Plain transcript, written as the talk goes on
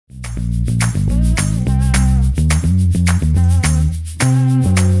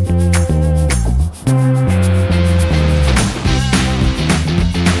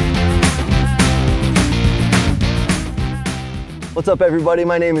up, everybody?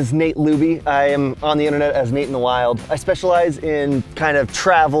 My name is Nate Luby. I am on the internet as Nate in the Wild. I specialize in kind of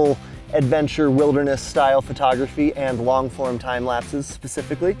travel, adventure, wilderness style photography and long form time lapses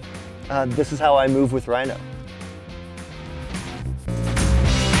specifically. This is how I move with Rhino.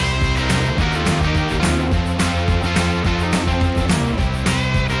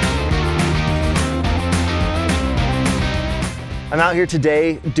 I'm out here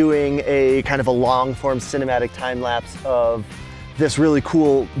today doing a kind of a long form cinematic time lapse of this really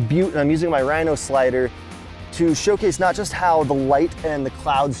cool butte. I'm using my Rhino slider to showcase not just how the light and the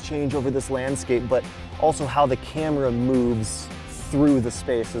clouds change over this landscape, but also how the camera moves through the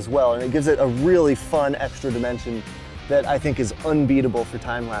space as well. And it gives it a really fun extra dimension that I think is unbeatable for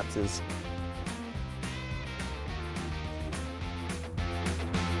time lapses.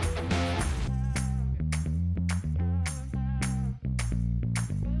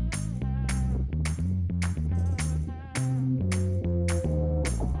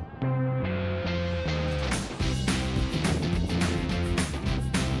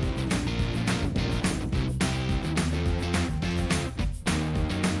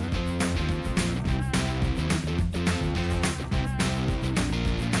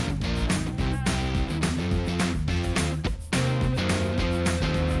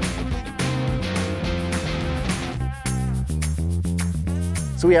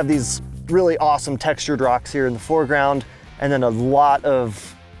 So we have these really awesome textured rocks here in the foreground, and then a lot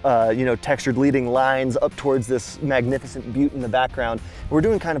of textured leading lines up towards this magnificent butte in the background. We're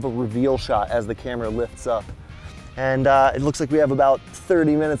doing kind of a reveal shot as the camera lifts up. And it looks like we have about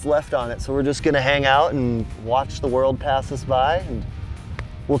 30 minutes left on it, so we're just gonna hang out and watch the world pass us by, and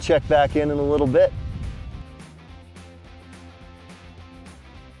we'll check back in a little bit.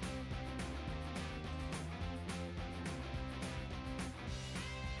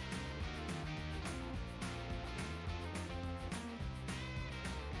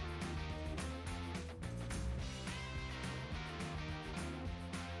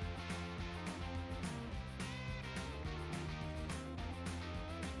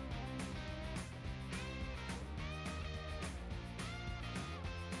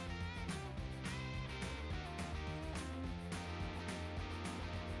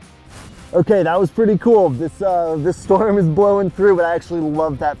 Okay, that was pretty cool. This storm is blowing through, but I actually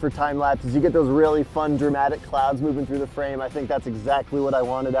love that for time lapses. You get those really fun, dramatic clouds moving through the frame. I think that's exactly what I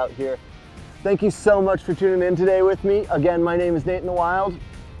wanted out here. Thank you so much for tuning in today with me. Again, my name is Nate in the Wild,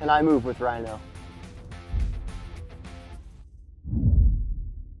 and I move with Rhino.